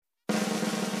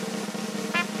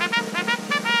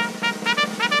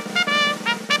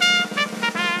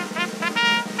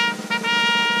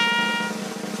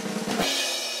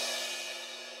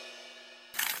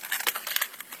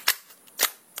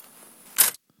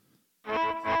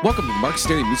Welcome to the Mark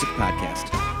Stary Music Podcast.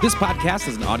 This podcast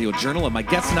is an audio journal of my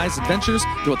guests and I's adventures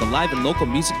throughout the live and local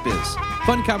music biz.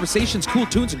 Fun conversations, cool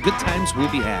tunes, and good times will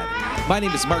be had. My name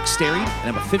is Mark Stary, and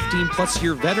I'm a 15-plus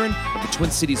year veteran of the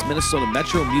Twin Cities, Minnesota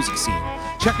metro music scene.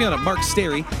 Check me out at Mark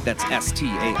Stary, that's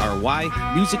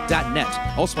S-T-A-R-Y,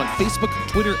 music.net. Also on Facebook,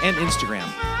 Twitter, and Instagram.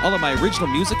 All of my original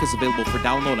music is available for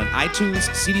download on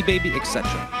iTunes, CD Baby, etc.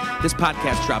 This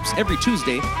podcast drops every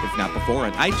Tuesday, if not before,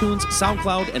 on iTunes,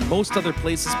 SoundCloud, and most other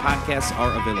places podcasts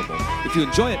are available. If you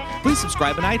enjoy it, please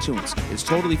subscribe on iTunes. It's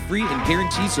totally free and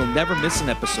guarantees you'll never miss an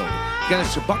episode. If you got an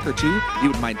extra buck or two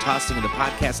you would mind tossing in the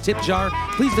podcast tip jar,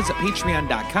 please visit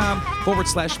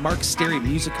patreon.com/Mark Stary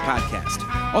Music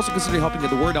Podcast. Also consider helping get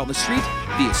the word out in the street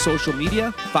via social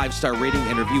media, 5-star rating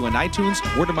and review on iTunes,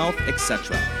 word of mouth,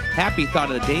 etc. Happy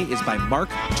Thought of the Day is by Mark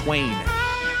Twain.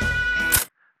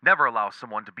 Never allow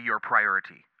someone to be your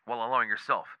priority while allowing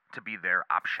yourself to be their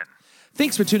option.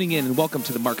 Thanks for tuning in and welcome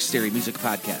to the Mark Stary Music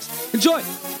Podcast. Enjoy!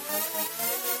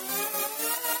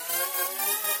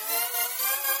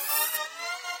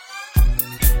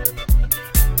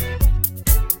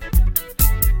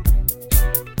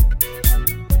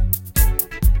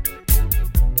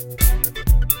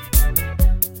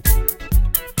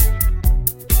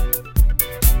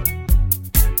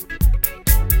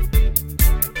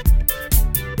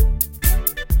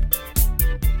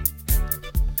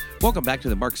 Welcome back to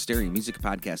the Mark Stary Music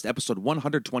Podcast, episode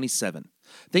 127.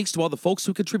 Thanks to all the folks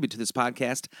who contribute to this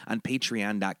podcast on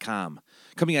patreon.com.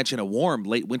 Coming at you on a warm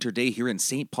late winter day here in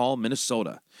St. Paul,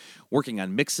 Minnesota. Working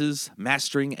on mixes,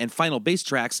 mastering, and final bass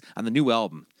tracks on the new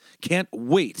album. Can't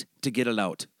wait to get it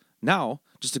out. Now,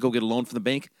 just to go get a loan from the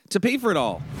bank to pay for it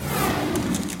all.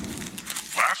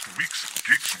 Last week's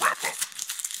Geeks Wrap-Up.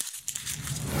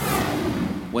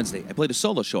 Wednesday, I played a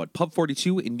solo show at Pub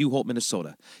 42 in New Hope,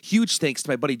 Minnesota. Huge thanks to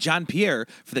my buddy John Pierre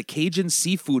for the Cajun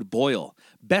seafood boil.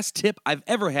 Best tip I've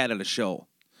ever had at a show.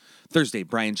 Thursday,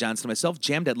 Brian Johnson and myself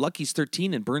jammed at Lucky's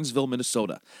 13 in Burnsville,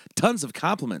 Minnesota. Tons of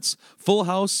compliments. Full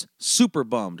house, super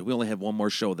bummed. We only have one more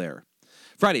show there.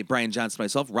 Friday, Brian Johnson and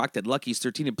myself rocked at Lucky's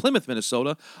 13 in Plymouth,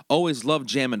 Minnesota. Always loved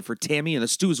jamming for Tammy and the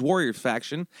Stu's Warrior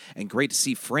faction. And great to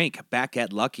see Frank back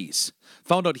at Lucky's.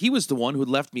 Found out he was the one who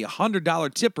left me a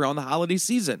 $100 tip around the holiday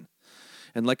season.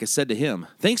 And like I said to him,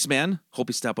 thanks, man. Hope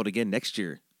you stop out again next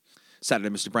year. Saturday,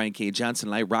 Mr. Brian K. Johnson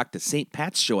and I rocked the St.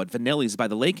 Pat's show at Vanelli's by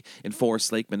the Lake in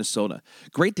Forest Lake, Minnesota.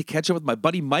 Great to catch up with my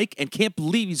buddy Mike, and can't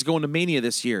believe he's going to Mania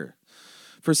this year.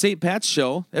 For St. Pat's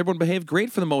show, everyone behaved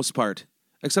great for the most part.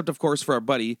 Except, of course, for our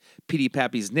buddy, Petey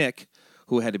Pappy's Nick,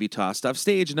 who had to be tossed off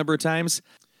stage a number of times,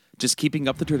 just keeping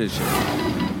up the tradition.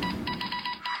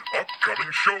 Upcoming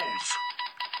shows.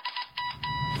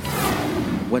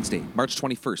 Wednesday, March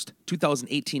 21st,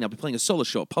 2018, I'll be playing a solo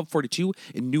show at Pub 42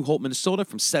 in New Hope, Minnesota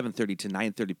from 7:30 to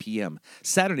 9:30 p.m.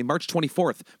 Saturday, March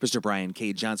 24th, Mr. Brian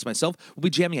K. Johnson and myself will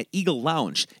be jamming at Eagle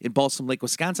Lounge in Balsam Lake,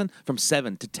 Wisconsin from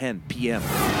 7 to 10 p.m.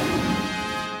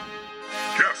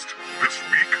 Guest this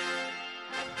week.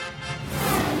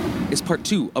 Is part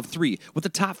 2 of 3 with the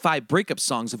top 5 breakup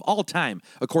songs of all time,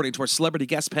 according to our celebrity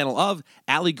guest panel of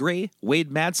Allie Gray, Wade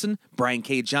Madsen, Brian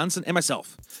K. Johnson, and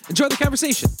myself. Enjoy the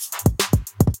conversation.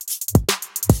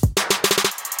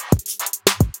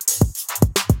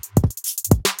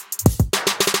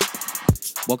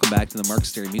 Welcome back to the Mark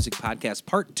Stary Music Podcast,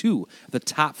 part 2, the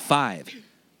top 5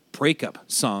 breakup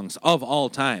songs of all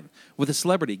time, with a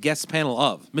celebrity guest panel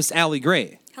of Miss Allie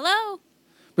Gray. Hello.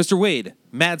 Mr. Wade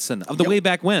Madsen of the Way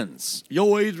Back Whens.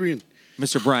 Yo, Adrian.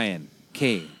 Mr. Brian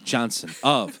K. Johnson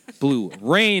of Blue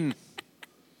Rain.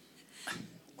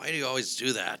 Why do you always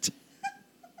do that?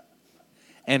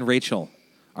 And Rachel,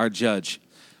 our judge,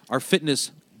 our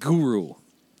fitness guru,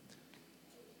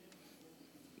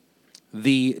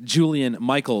 the Julian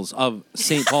Michaels of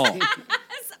St. Paul.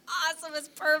 That's awesome. It's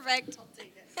perfect. I'll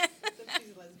take it.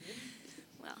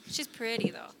 Well, she's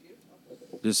pretty, though.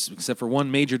 Just except for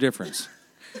one major difference.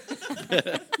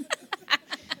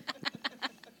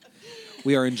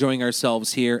 We are enjoying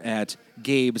ourselves here at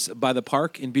Gabe's by the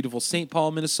Park in beautiful St.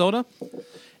 Paul, Minnesota.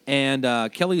 And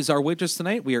Kelly is our waitress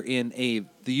tonight. We are in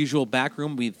the usual back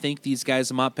room. We thank these guys,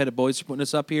 the Mott Pettit Boys, for putting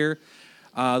us up here.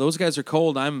 Those guys are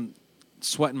cold. I'm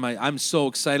sweating I'm so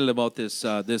excited about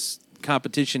this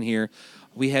competition here.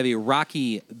 We have a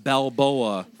Rocky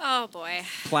Balboa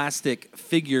plastic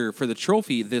figure for the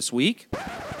trophy this week.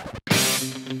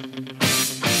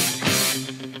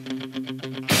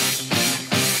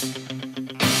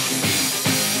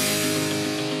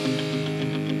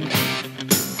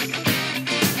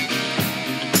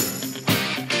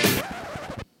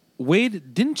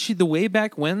 Wade, didn't the Way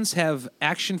Back Whens have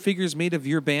action figures made of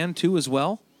your band too as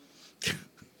well?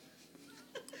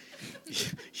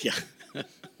 Yeah.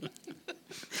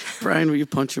 Brian, will you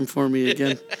punch him for me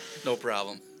again? No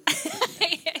problem.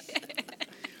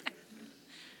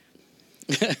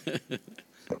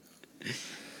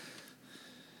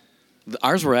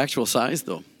 Ours were actual size,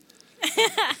 though.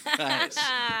 Nice.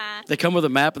 They come with a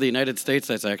map of the United States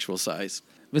that's actual size.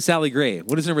 Miss Allie Gray,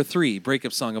 what is number 3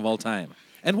 breakup song of all time,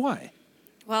 and why?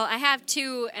 Well, I have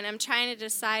 2, and I'm trying to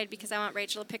decide because I want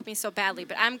Rachel to pick me so badly.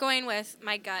 But I'm going with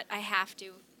my gut. I have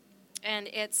to. And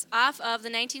it's off of the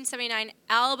 1979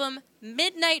 album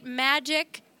Midnight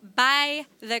Magic by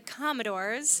the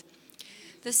Commodores.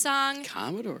 The song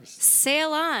Commodores.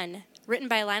 Sail On, written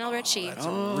by Lionel Richie. That's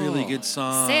a really good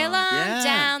song. Sail on yeah.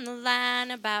 down the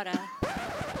line about a...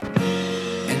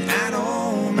 And I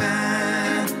don't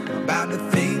mind about the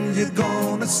things you're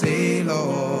gonna say,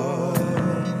 Lord.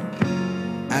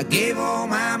 I gave all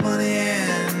my money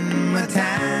and my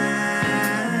time.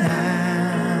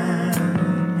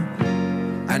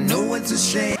 I know it's a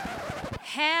shame.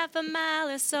 Half a mile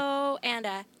or so, and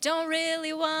I don't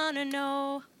really want to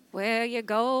know where you're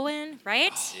going,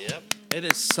 right? Yep. It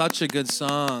is such a good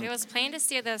song. It was plain to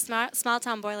see that a small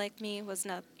town boy like me was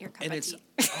not your cup And of it's, tea.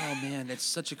 oh man, it's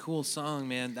such a cool song,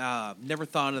 man. Never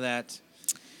thought of that.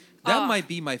 That Oh. might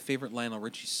be my favorite Lionel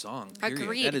Richie song. Period.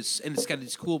 Agreed. That is, and it's got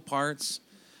these cool parts.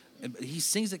 And he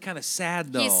sings it kind of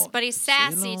sad though. But he's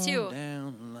sassy, Sail on too.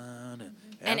 down the line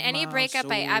And have any my breakup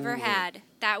I ever soul. had,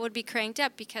 that would be cranked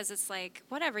up because it's like,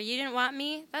 whatever, you didn't want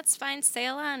me? That's fine,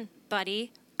 sail on,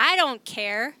 buddy. I don't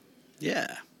care.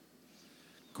 Yeah.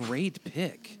 Great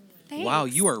pick. Thanks. Wow,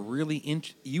 you are really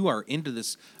into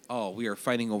this. Oh, we are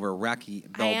fighting over a Rocky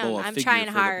Balboa I'm figure trying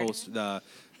for hard. the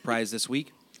prize this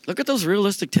week. Look at those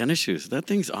realistic tennis shoes. That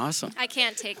thing's awesome. I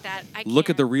can't take that. I Look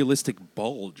at the can't. realistic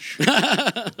bulge.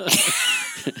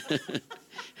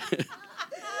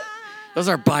 Those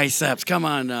are biceps. Come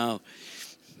on now.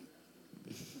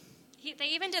 They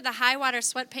even did the high water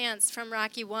sweatpants from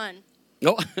Rocky 1.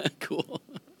 Oh, cool.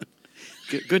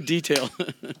 Good detail.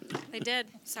 They did.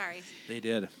 Sorry. They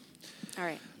did. All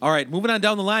right. All right, moving on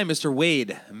down the line, Mr.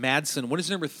 Wade Madsen. What is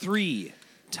number 3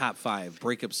 top 5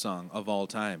 breakup song of all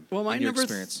time? Well, my in your number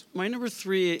experience. my number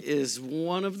 3 is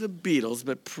one of the Beatles,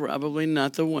 but probably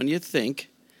not the one you think,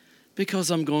 because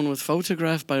I'm going with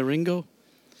 "Photograph" by Ringo.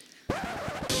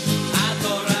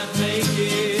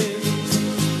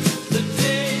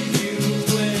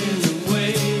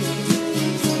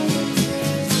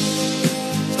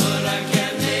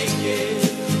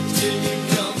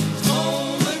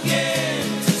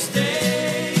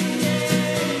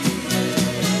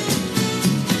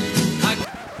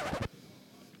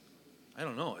 I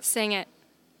don't know it. Sing it.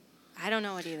 I don't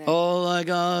know it either. All I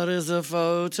got is a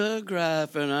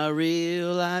photograph, and I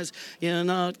realize you're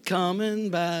not coming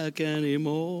back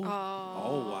anymore.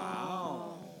 Oh,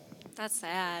 wow. That's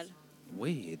sad.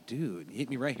 Wade, dude, you hit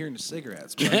me right here in the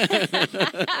cigarettes.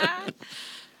 bud.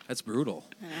 That's brutal.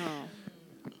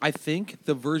 I think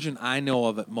the version I know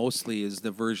of it mostly is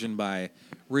the version by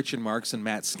Richard Marx and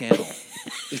Matt Scannell.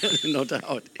 No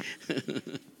doubt.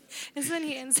 Isn't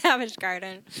he in Savage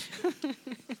Garden?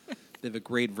 They have a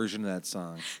great version of that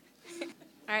song.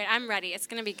 All right, I'm ready. It's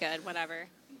going to be good. Whatever.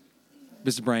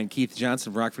 Mr. Brian Keith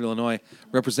Johnson of Rockford, Illinois,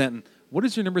 representing. What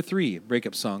is your number 3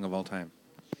 breakup song of all time?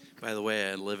 By the way,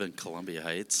 I live in Columbia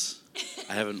Heights.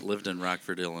 I haven't lived in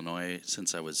Rockford, Illinois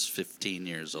since I was 15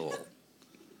 years old.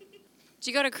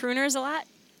 Do you go to Crooners a lot?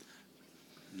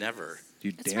 Never. Do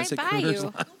you It's dance right at by Crooners?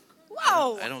 you.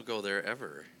 Whoa! I don't go there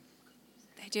ever.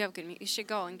 They do have good music. You should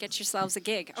go and get yourselves a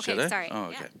gig. Okay, Should I? sorry. Oh,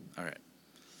 okay. Yeah. All right.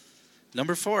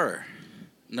 Number 4.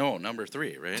 No, number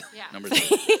 3, right? Yeah. Number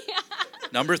 3.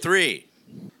 Number 3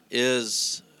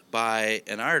 is by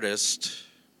an artist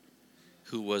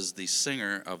who was the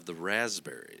singer of the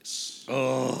Raspberries.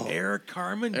 Oh, Eric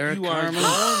Carmen. Eric you Carmen. are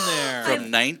going there.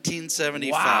 From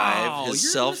 1975, Wow, his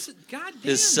you're self listen- God damn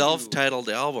his you. self-titled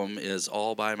album is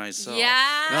All by Myself.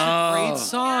 Yeah. Great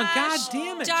song. Gosh, God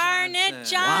damn it. Darn it,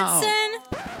 Johnson.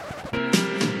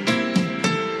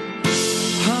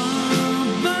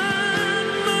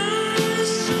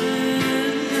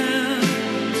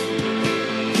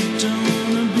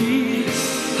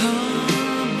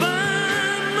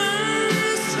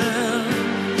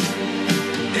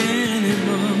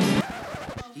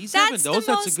 He's having That's those.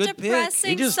 the That's most a good pick. depressing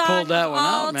He just song pulled that of one out,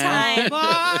 all man. time.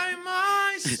 By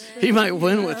myself. He might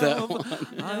win with that one.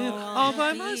 I am all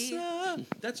by myself.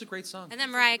 That's a great song. And then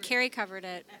Mariah Carey covered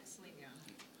it.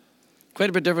 Quite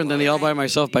a bit different than the "All by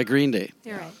Myself" by Green Day.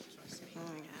 You're right.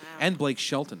 And Blake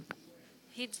Shelton.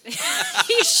 He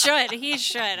he should. He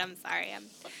should. I'm sorry. I'm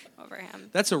over him.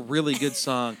 That's a really good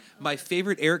song. My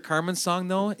favorite Eric Carmen song,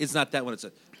 though, is not that one. It's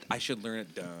I should learn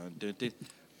it. Dun, dun, dun.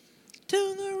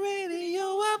 Turn the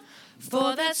radio up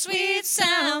For that sweet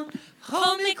sound,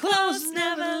 hold me close,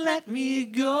 never let me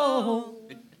go.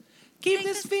 Keep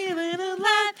this feeling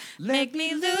alive, make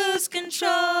me lose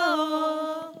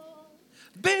control.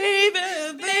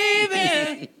 baby,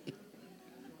 baby.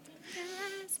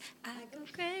 I go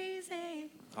crazy.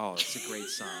 Oh, it's a great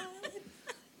song.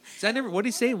 What did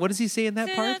he say? What does he say in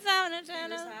that part?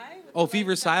 Oh,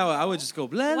 Fever's High. I would just go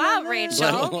blah. Wow, blah,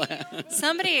 Rachel.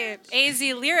 Somebody AZ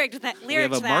lyricked that. We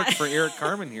have a Lyricked mark that. for Eric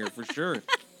Carmen here for sure.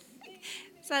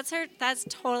 So that's her. That's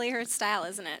totally her style,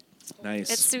 isn't it? Nice.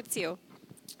 It suits you.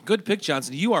 Good pick,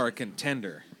 Johnson. You are a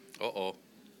contender. Uh-oh.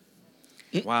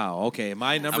 Wow. Okay.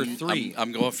 My number 3.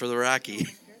 I'm going for the Rocky.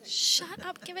 Shut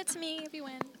up. Give it to me if you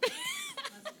win.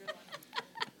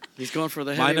 He's going for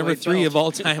the My number heavyweight 3 belt. of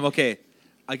all time. Okay.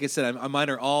 Like I said, mine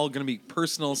are all going to be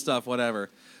personal stuff, whatever.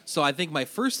 So I think my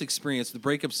first experience with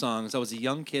breakup songs, I was a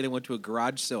young kid. I went to a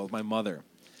garage sale with my mother.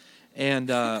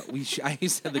 And I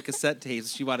used to have the cassette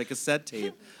tapes. She bought a cassette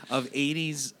tape of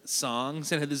 80s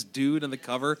songs and had this dude on the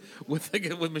cover with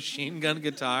with machine gun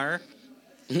guitar.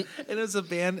 And it was a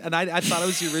band, and I thought it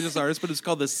was the original artist, but it was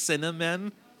called the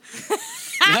Cinnamon.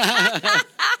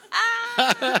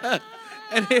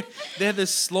 And they had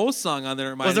this slow song on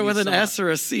there. Was it with an S or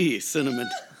a C, Cinnamon?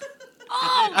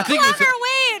 Oh, I think it was clever,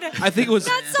 Wade. I think it was.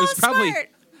 That's so it was probably smart.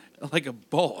 like a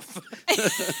both.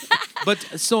 But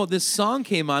so this song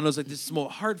came on. It was like this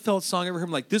most heartfelt song I ever heard.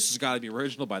 I'm like, this has got to be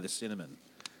original by the Cinnamon.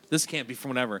 This can't be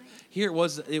from whatever. Here it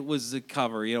was. It was a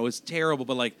cover. You know, it was terrible.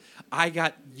 But like, I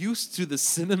got used to the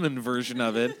Cinnamon version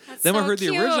of it. That's then I so heard the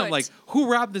original. I'm cute. like, who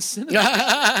robbed the Cinnamon?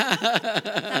 That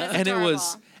is and adorable.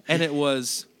 it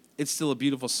was. It's still a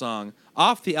beautiful song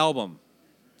off the album.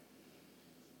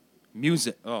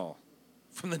 Music. Oh,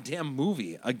 from the damn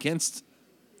movie Against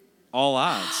All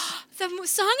Odds. The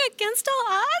song Against All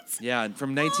Odds? Yeah, and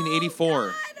from 1984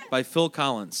 God. by Phil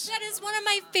Collins. That is one of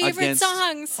my favorite Against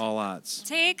songs. All Odds.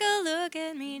 Take a look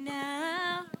at me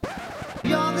now.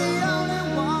 You're the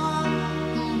only one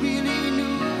who really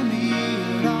knew me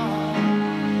at all.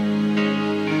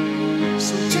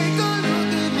 So take a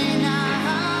look at me now.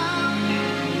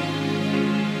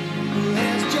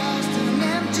 There's just an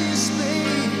empty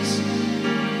space.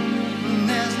 And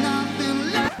there's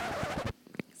nothing left.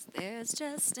 There's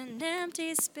just an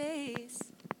empty space.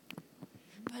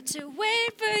 But to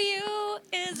wait for you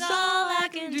is all I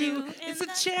can do. It's a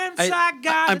chance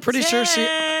I'm pretty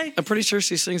sure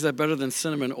she sings that better than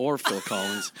Cinnamon or Phil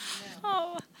Collins.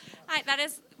 Oh, that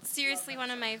is seriously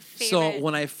one of my favorite. So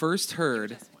when I first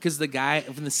heard, because the guy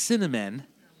from the Cinnamon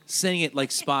sang it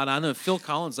like spot on, and Phil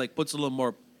Collins like puts a little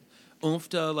more oomph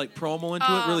to like promo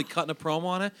into it, really cutting a promo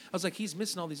on it. I was like, he's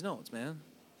missing all these notes, man.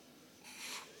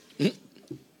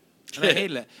 And I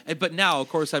hated it. But now, of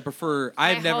course, I've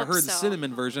never hope heard the so.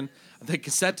 Cinnamon version. The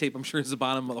cassette tape, I'm sure, is the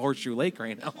bottom of the Horseshoe Lake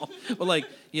right now. But like,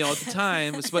 you know, at the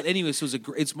time, but anyways, I think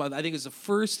it's the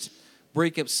first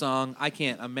breakup song. I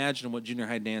can't imagine what junior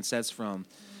high dance that's from.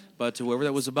 But to whoever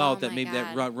that was about, Oh that my maybe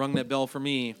that God. rung that bell for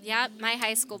me. Yeah, my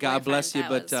high school God boyfriend, bless you. that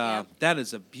But was, yeah. that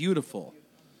is a beautiful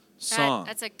song.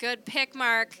 That's a good pick,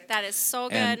 Mark. That is so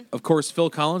good. And of course, Phil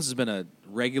Collins has been a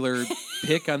regular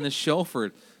pick on this show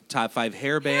for top 5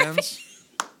 hair bands.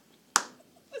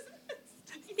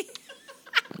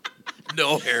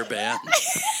 No hair band.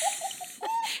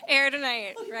 Air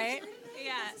tonight, right?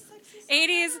 Yeah.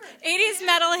 80s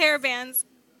metal hair bands.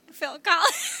 Phil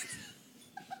Collins.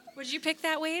 Would you pick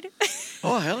that, Wade?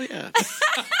 Oh, hell yeah.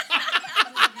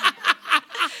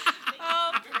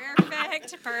 Oh,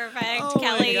 perfect.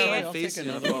 Kelly. I'll take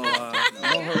another one.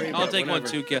 Don't hurry, I'll but take one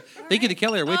whatever. too. Thank you to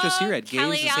Kelly, our waitress here at Games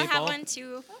Kelly, in I'll St. have Paul. one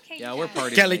too. Okay, Yeah, we're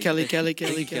partying. Kelly,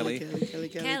 tonight.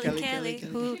 Kelly,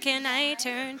 who can I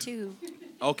turn to?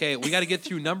 Okay, we got to get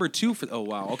through number 2 for. Oh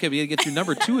wow. Okay, we got to get through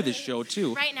number 2 of this show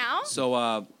too. Right now? So,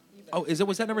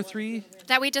 was that number 3?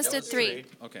 That we just did 3.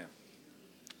 Okay.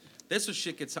 This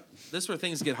is where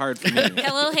things get hard for me.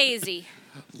 A little hazy.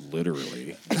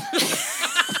 Literally.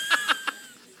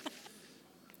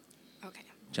 Okay.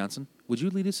 Johnson, would you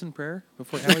lead us in prayer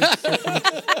before Allie?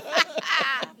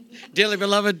 Dearly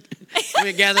beloved,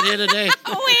 we gathered here today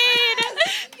Wade!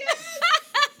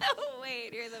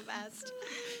 Wade, you're the best.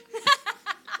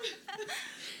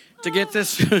 to get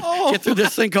through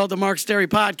this thing called the Mark Sterry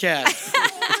Podcast.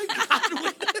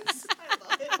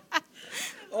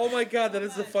 Oh my God, that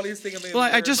is the funniest thing I've ever Well,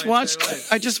 I heard just in my watched. entire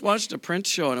life. I just watched a Prince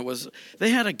show, and they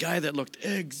had a guy that looked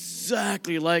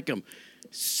exactly like him,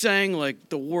 sang like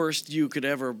the worst you could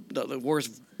ever, the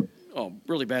worst,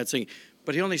 really bad singing.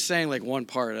 But he only sang like one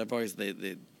part. I've always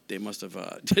they must have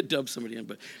dubbed somebody in.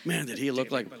 But man, did he look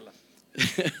like?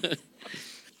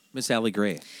 Miss Allie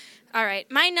Gray. All right.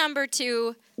 My number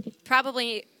 2,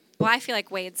 probably Well, I feel like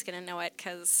Wade's gonna know it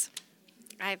because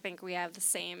I think we have the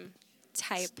same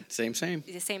type. Same.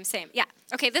 The same. Yeah.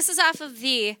 Okay, this is off of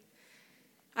the.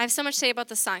 I have so much to say about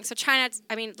the song, so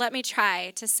let me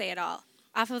try to say it all.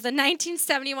 Off of the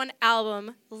 1971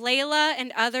 album, Layla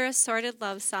and Other Assorted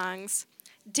Love Songs,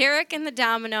 Derek and the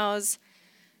Dominoes,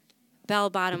 Bell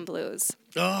Bottom Blues.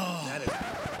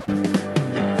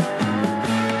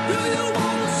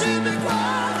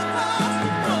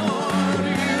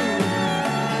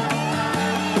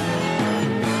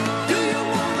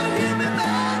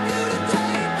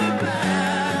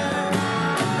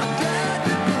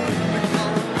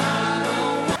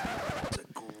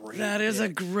 That is a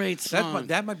great song.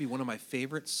 That might be one of my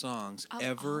favorite songs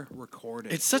ever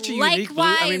recorded. It's such a unique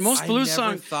blues. I mean, most I blues never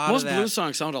songs, thought of that. blues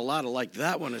songs sound a lot alike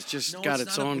that one. It's just No, got it's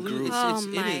its not a own blues. groove. Oh It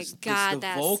my is. God, the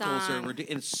that vocals song. are ridiculous.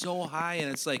 And it's so high,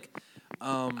 and it's like,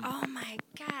 Oh my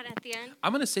God! At the end.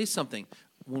 I'm gonna say something.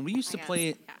 When we used to I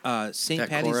play St. That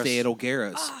Patty's chorus. Day at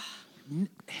O'Gara's,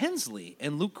 Hensley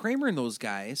and Luke Kramer and those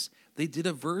guys, they did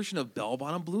a version of Bell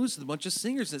Bottom Blues with a bunch of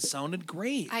singers that sounded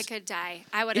great. I could die.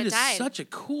 I would It have is died. such a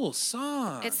cool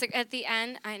song. It's at the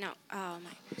end. I know. Oh my.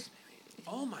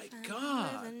 Oh my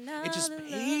God! another It's just lover.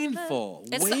 painful,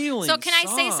 It's wailing. so can I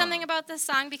say song. something about this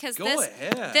song because Go this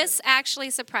ahead. this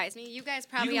actually surprised me. You guys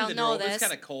probably all know this. It's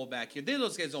kind of cold back here.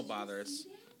 Those guys don't bother us.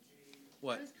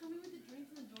 What?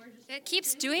 It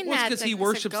keeps doing Well, it's that. because he it's a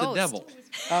worships the ghost. devil.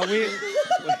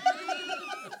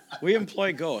 We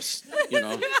employ ghosts, you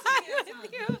know.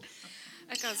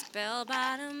 It goes bell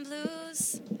bottom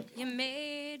blues. You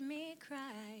made me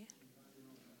cry.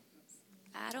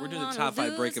 I don't We're doing the wanna top 5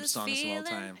 lose breakup this songs of all feeling.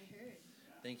 time.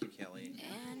 Thank you, Kelly.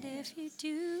 And if you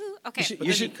do, okay. But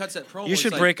then he cuts that promo. You it's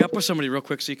should like, break up with somebody real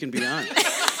quick so you can be on.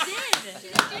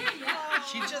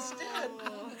 She just did.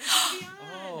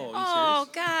 Oh, Oh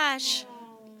gosh.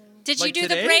 Did you Like do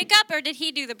today? the breakup or did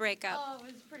he do the breakup? Oh,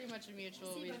 it was pretty much a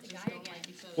mutual. We just don't like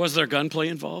each other. Was there gunplay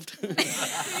involved?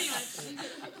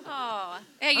 Oh,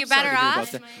 hey, you're I'm sorry better to hear about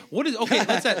off. that. What is okay?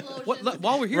 What's that?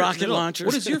 While we're here, Rocket Little, launchers.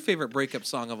 What is your favorite breakup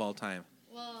song of all time?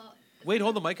 Well, Wait,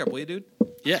 hold the mic up, will you, dude?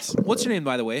 Yes. What's your name,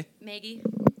 by the way? Maggie.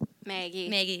 Maggie.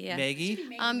 Maggie, yeah. Maggie.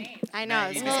 I know.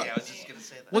 it's- Well, I was just gonna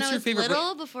say that. when What's I your was favorite?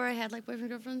 little, before I had like boyfriend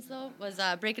girlfriends though, was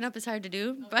 "Breaking Up Is Hard to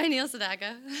Do" by Neil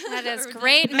Sedaka. That is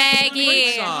great,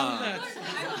 Maggie. song.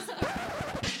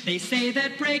 They say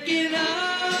that breaking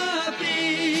up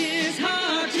is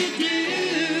hard to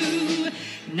do.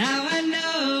 Now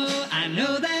I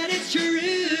know that it's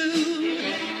true.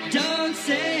 Don't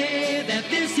say that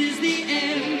this is the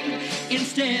end.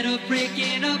 Instead of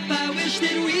breaking up, I wish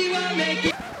that we were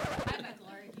making.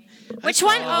 Which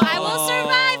one? Oh, I will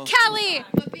survive, Kelly.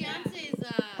 But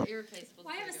Beyonce's irreplaceable.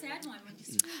 I have a sad one. When you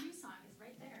see a new song, is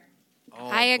right there. Oh,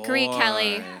 I agree, boy.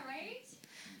 Kelly. Right?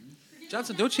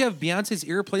 Johnson, don't you have Beyonce's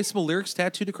irreplaceable lyrics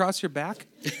tattooed across your back?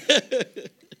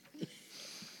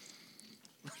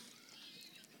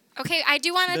 Okay, I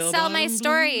do want to Bell tell my Bottom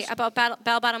story Blues? about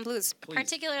Bell Bottom Blues,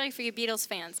 particularly for you Beatles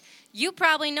fans. You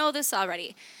probably know this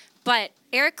already, but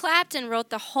Eric Clapton wrote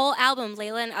the whole album,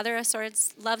 Layla and Other Assorted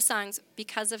Love Songs,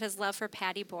 because of his love for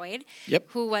Patty Boyd, Yep.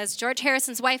 who was George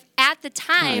Harrison's wife at the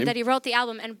time that he wrote the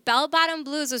album. And Bell Bottom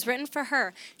Blues was written for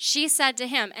her. She said to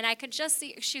him, and I could just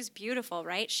see, she's beautiful,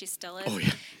 right? She still is. Oh,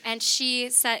 yeah. And she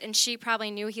said, and she probably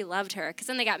knew he loved her, because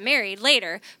then they got married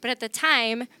later. But at the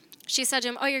time, she said to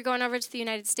him, "Oh, you're going over to the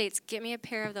United States. Get me a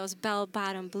pair of those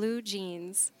bell-bottom blue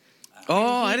jeans."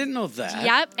 Oh, I didn't know that.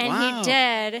 Yep, and Wow. he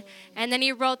did. And then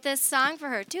he wrote this song for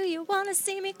her. Do you want to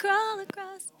see me crawl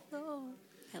across the floor?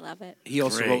 I love it. He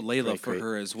also Great, wrote Layla great, for great.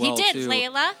 her as well. he did, too.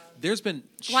 Layla. There's been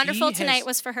Wonderful she Tonight has-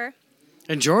 was for her.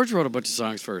 And George wrote a bunch of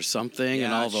songs for her, Something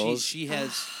and all those. She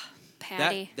has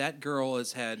Patty. that girl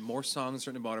has had more songs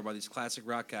written about her by these classic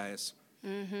rock guys.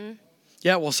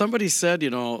 Yeah, well, somebody said,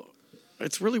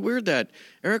 it's really weird that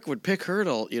Eric would pick her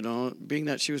to, being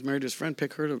that she was married to his friend,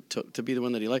 pick her to be the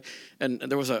one that he liked. And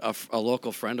there was a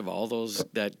local friend of all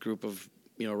that group of,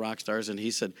 rock stars, and he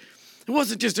said, it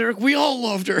wasn't just Eric, we all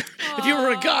loved her. If you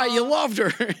were a guy, you loved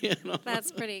her.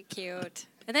 That's pretty cute.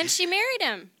 And then she married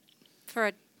him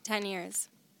for 10 years.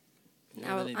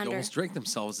 Yeah, then they under. almost drank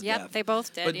themselves to Yep, death. they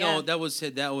both did, But yeah. no, that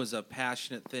was a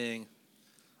passionate thing.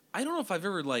 I don't know if I've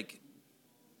ever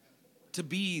to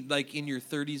be in your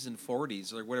 30s and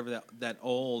 40s or whatever that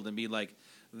old and be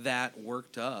that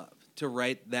worked up to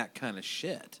write that kind of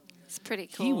shit. It's pretty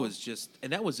cool. He was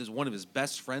and that was one of his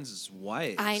best friends'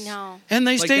 wives. I know. And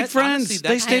they stayed friends. honestly,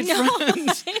 They stayed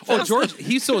friends. Oh, George,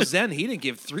 he's so zen, he didn't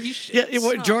give 3 shits.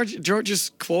 Yeah,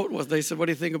 George's quote was, they said, what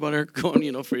do you think about Eric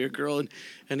going, for your girl?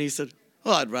 And he said,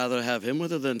 well, I'd rather have him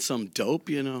with her than some dope,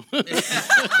 That's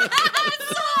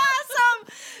so awesome.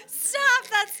 Stop.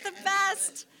 That's the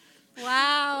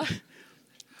Wow.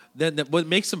 Then what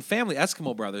makes them family?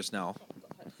 Eskimo brothers now,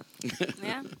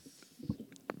 Yeah.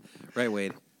 right,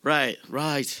 Wade? Right.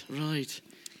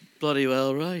 Bloody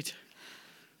well, right.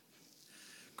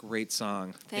 Great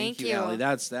song. Thank you. Allie.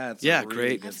 That's Yeah, a really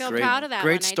great. good I feel song. great, proud of that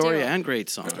Great one, I story do. and great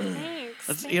song. Thanks.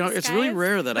 It's really guys.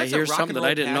 rare that That's I a hear rock something and that I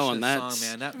roll didn't know, passionate and that's song,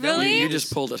 man. That Really? you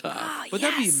just pulled it off. Oh, But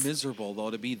that'd be yes. miserable though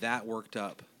to be that worked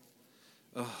up.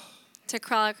 To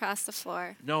crawl across the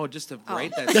floor. No, just to Oh.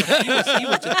 write that. Stuff. He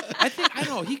was just, I don't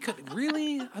know. He could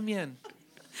really. I mean,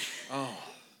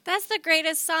 That's the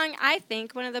greatest song, I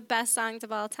think. One of the best songs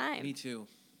of all time. me too.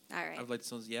 All right. I'd like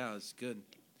to. Yeah, it's good.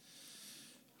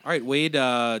 All right, Wade.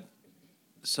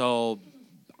 So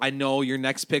I know your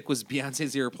next pick was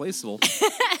Beyonce's "Irreplaceable."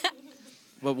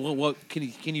 But what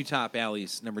can you top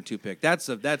Allie's number 2 pick? That's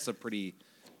a pretty.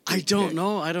 I don't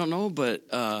know, but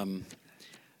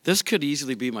this could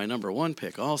easily be my number 1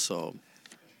 pick also.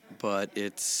 But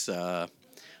it's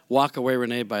 "Walk Away,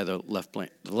 Renee" by the Left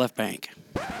Bank.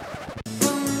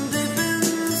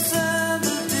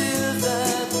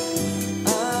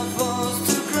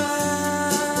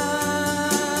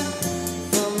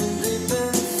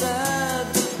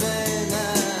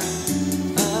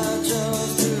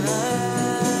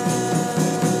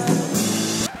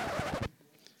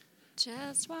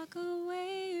 Just walk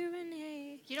away,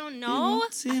 Renee. You don't know?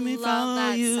 See me I love follow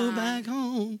that you song. back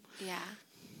home. Yeah.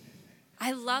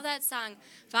 I love that song.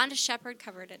 Vonda Shepard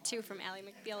covered it too from Ally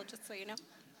McBeal, just so you know.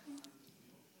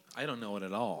 I don't know it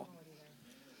at all.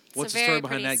 It's What's a the very story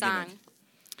behind pretty that song. gimmick?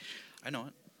 I know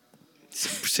it.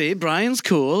 See, Brian's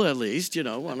cool at least.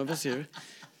 One of us here.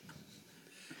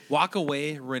 Walk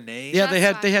Away, Renee. Yeah, Just they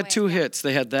Walk had Away, 2 yeah. hits.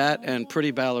 They had that and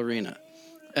Pretty Ballerina,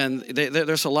 and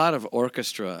there's a lot of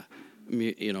orchestra,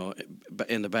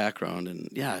 in the background, and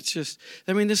yeah, it's just.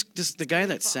 I mean, this the guy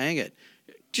that sang it,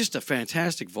 just a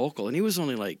fantastic vocal, and he was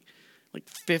only like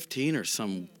 15 or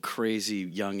some crazy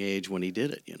young age when he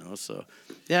did it. So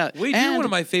yeah. Wade, you're and- one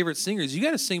of my favorite singers. You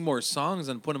got to sing more songs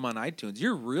and put them on iTunes.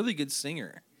 You're a really good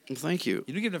singer. Thank you.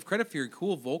 You don't give enough credit for your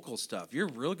cool vocal stuff. You're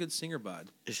a real good singer, bud.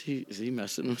 Is he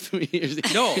messing with me? Is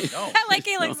he- No. I like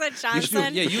he looks at You should do,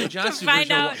 Johnson. yeah, you and Johnson to find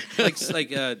version out. of, like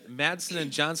Madsen and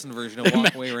Johnson version of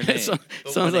Walk Away, Renee. So-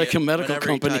 But Sounds like a medical whenever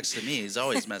company. he talks to me, he's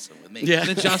always messing with me. Yeah. And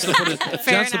then Johnson put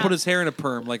enough. his hair in a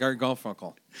perm like Art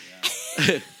Garfunkel.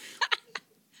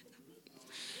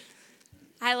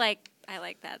 I like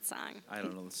that song. I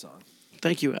don't know the song.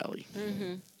 Thank you, Allie.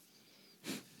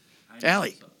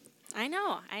 Allie. I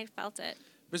know. I felt it.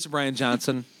 Mr. Brian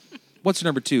Johnson, what's your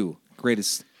number 2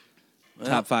 greatest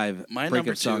top 5 my number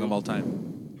breakup song 2 of all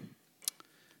time?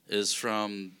 is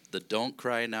from the Don't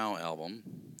Cry Now album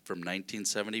from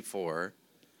 1974.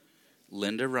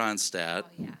 Linda Ronstadt,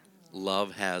 Yeah.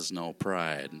 Love Has No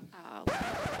Pride. Oh.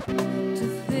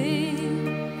 To think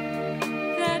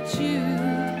that you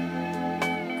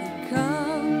could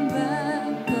come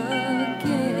back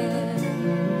again.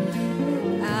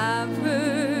 I've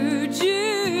heard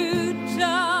you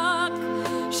talk.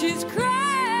 She's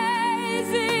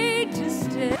crazy to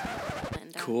stay.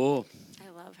 Linda. Cool. I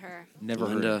love her. Never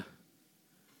heard. Linda.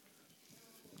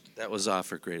 That was off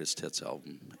her Greatest Hits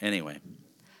album. Anyway.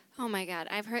 Oh my God,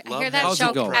 I hear Love that How's it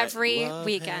joke go? every Love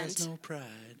weekend. has no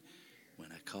pride when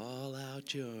I call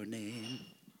out your name.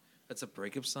 That's a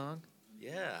breakup song?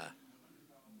 Yeah.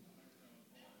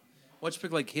 Why'd you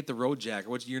pick like Hit the Road Jack or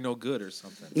what's You're No Good or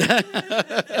something?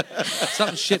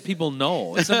 Something shit people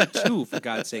know. It's number 2, for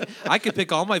God's sake. I could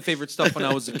pick all my favorite stuff when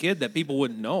I was a kid that people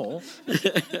wouldn't know.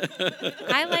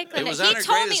 I like Linda. It was he on her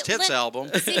told Greatest me, Hits Lin- album.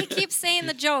 See, he keeps saying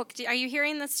the joke. Are you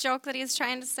hearing this joke that he's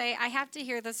trying to say? I have to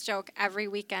hear this joke every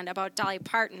weekend about Dolly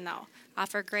Parton, though,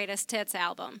 off her Greatest Hits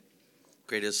album.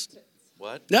 Greatest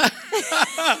what? Yeah,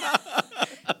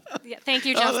 thank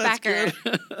you, Jeff that's Becker.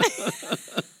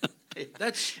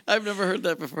 That's I've never heard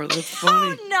that before. That's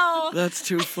funny. No. That's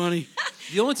too funny.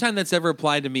 the only time that's ever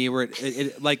applied to me where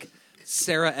it like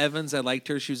Sarah Evans, I liked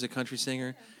her. She was a country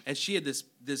singer. And she had this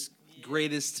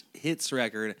greatest hits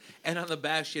record. And on the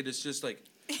back, she had this just like,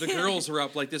 the girls were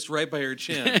up like this right by her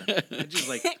chin. And just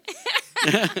like,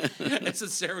 it's a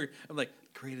Sarah. I'm like,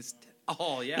 greatest.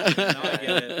 Oh, yeah. Now I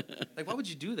get it. Like, why would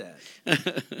you do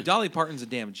that? Dolly Parton's a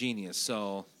damn genius.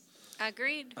 So,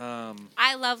 Agreed.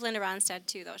 I love Linda Ronstadt,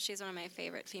 too, though. She's one of my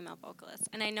favorite female vocalists.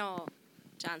 And I know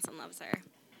Johnson loves her.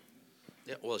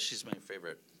 Yeah, well, she's my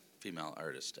favorite female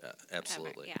artist.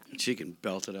 Absolutely. Yeah. She can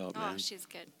belt it out, Oh, man. she's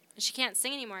good. She can't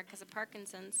sing anymore because of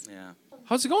Parkinson's. Yeah.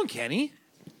 how's it going, Kenny?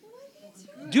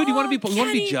 Dude, you want to be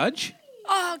Kenny. judge?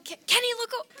 Oh, Kenny,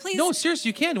 look, please. No, seriously,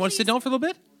 you can. You want to sit down for a little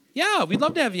bit? Yeah, we'd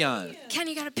love to have you on.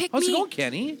 Kenny, you got to pick How's me. it going,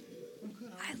 Kenny?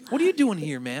 What are you doing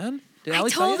here, man? Did I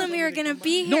Allie tell told you? him we were going to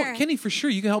be here. No, Kenny, for sure.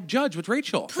 You can help judge with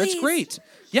Rachel. Please. That's great.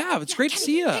 Yeah, it's great to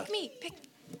see you. Pick me.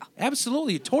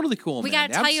 Absolutely. Totally cool, We man.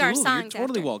 gotta tell you our Absolutely. songs You're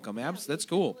totally after. welcome. That's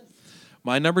cool.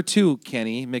 My number 2,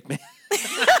 Kenny McMahon.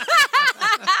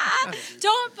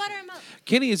 Don't butter him up.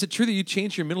 Kenny, is it true that you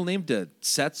changed your middle name to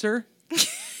Setzer?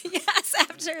 Yes,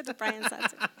 after the Brian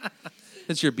Setzer.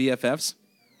 That's your BFFs?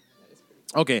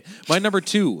 Okay. My number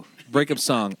 2 breakup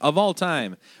song of all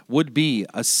time would be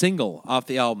a single off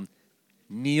the album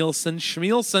Nielsen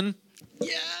Schmielsen.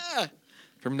 Yeah.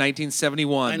 From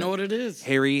 1971. I know what it is.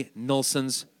 Harry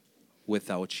Nilsson's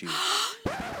Without You.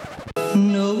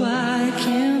 No, I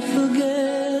can't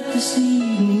forget this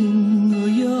evening or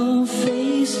your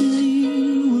face as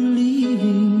you were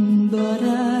leaving, but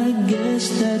I guess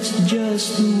that's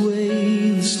just the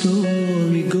way the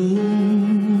story goes.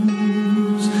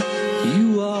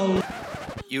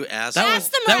 You asked. That's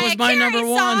the that Mariah was my Carey number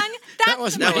one. song. That's That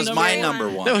was the my That was Mariah my Carey number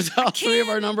one. one. That was all three of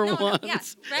our number No, ones. yeah,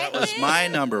 right? That was my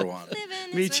number one.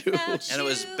 Living Me is too. without And it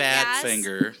was you.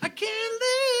 Badfinger I can't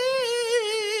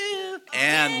live.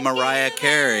 and Mariah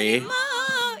Carey.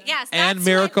 Yes, And that's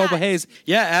who I Maricopa got. Hayes.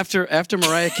 Yeah, after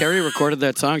Mariah Carey recorded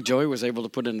that song, Joey was able to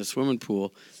put it in the swimming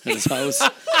pool at his house.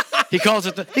 He calls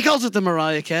it the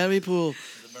Mariah Carey pool.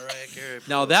 The Mariah Carey.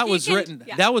 Now that He was can- written.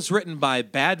 yeah. That was written by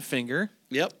Badfinger.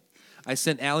 Yep. I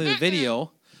sent Allie the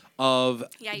video of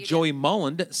Yeah, you Joey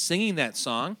Mullen singing that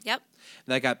song. Yep.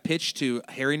 That got pitched to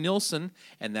Harry Nilsson,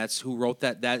 and that's who wrote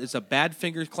that. That is a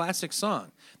Badfinger classic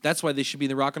song. That's why they should be in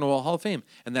the Rock and Roll Hall of Fame,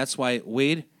 and that's why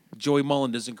Joey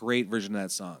Mullen does a great version of that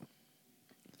song.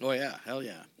 Oh yeah, hell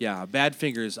yeah. Yeah,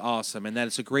 Badfinger is awesome, and that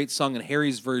is a great song. And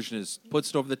Harry's version puts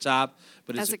it over the top,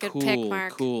 but That's it's a good cool, pick,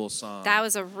 Mark. cool song. That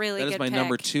was a really That good is my pick.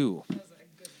 number 2.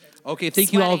 Okay,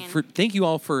 thank you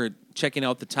all for checking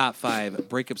out the top 5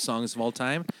 breakup songs of all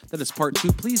time. That is part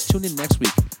 2. Please tune in next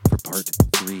week for part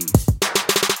 3.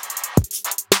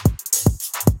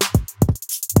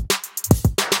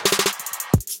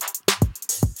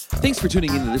 Thanks for tuning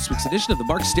in to this week's edition of the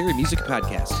Mark Sterry Music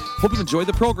Podcast. Hope you enjoy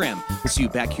the program. We'll see you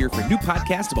back here for a new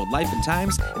podcast about life and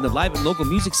times in the live and local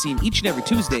music scene each and every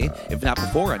Tuesday, if not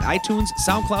before, on iTunes,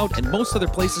 SoundCloud, and most other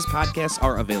places podcasts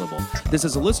are available. This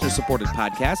is a listener-supported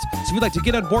podcast, so if you'd like to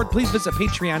get on board, please visit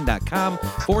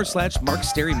patreon.com/Mark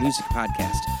Sterry Music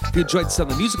Podcast. If you enjoyed some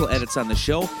of the musical edits on the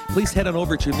show, please head on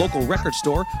over to your local record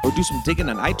store or do some digging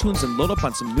on iTunes and load up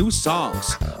on some new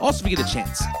songs. Also, if you get a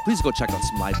chance, please go check out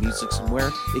some live music somewhere.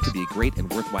 It could be a great and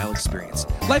worthwhile experience.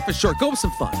 Life is short. Go with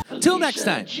some fun. Till next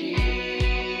time.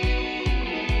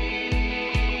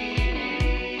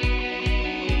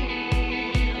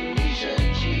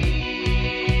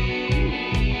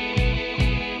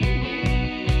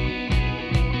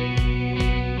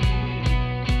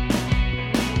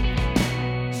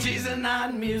 She's an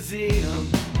art museum.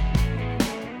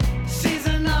 She's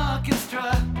an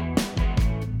orchestra.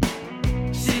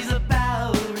 She's a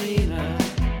ballerina.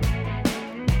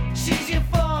 She's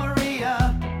euphoria.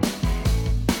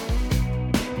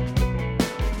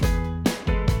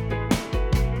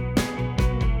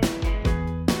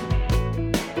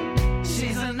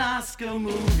 She's an Oscar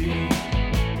movie.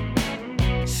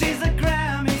 She's a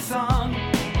Grammy song.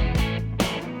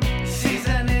 She's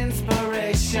an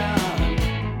inspiration.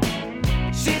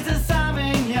 She's a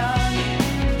Sauvignon.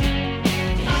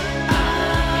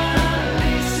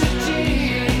 Alicia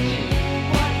Keys.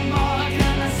 What more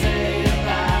can I say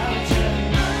about you?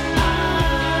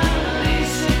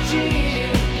 Alicia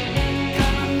Keys.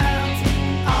 Gonna melt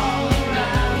all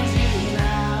around you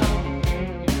now.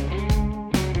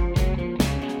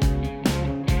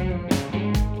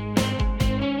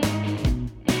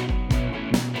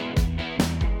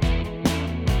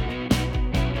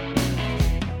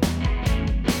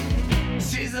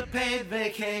 She's a paid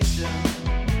vacation.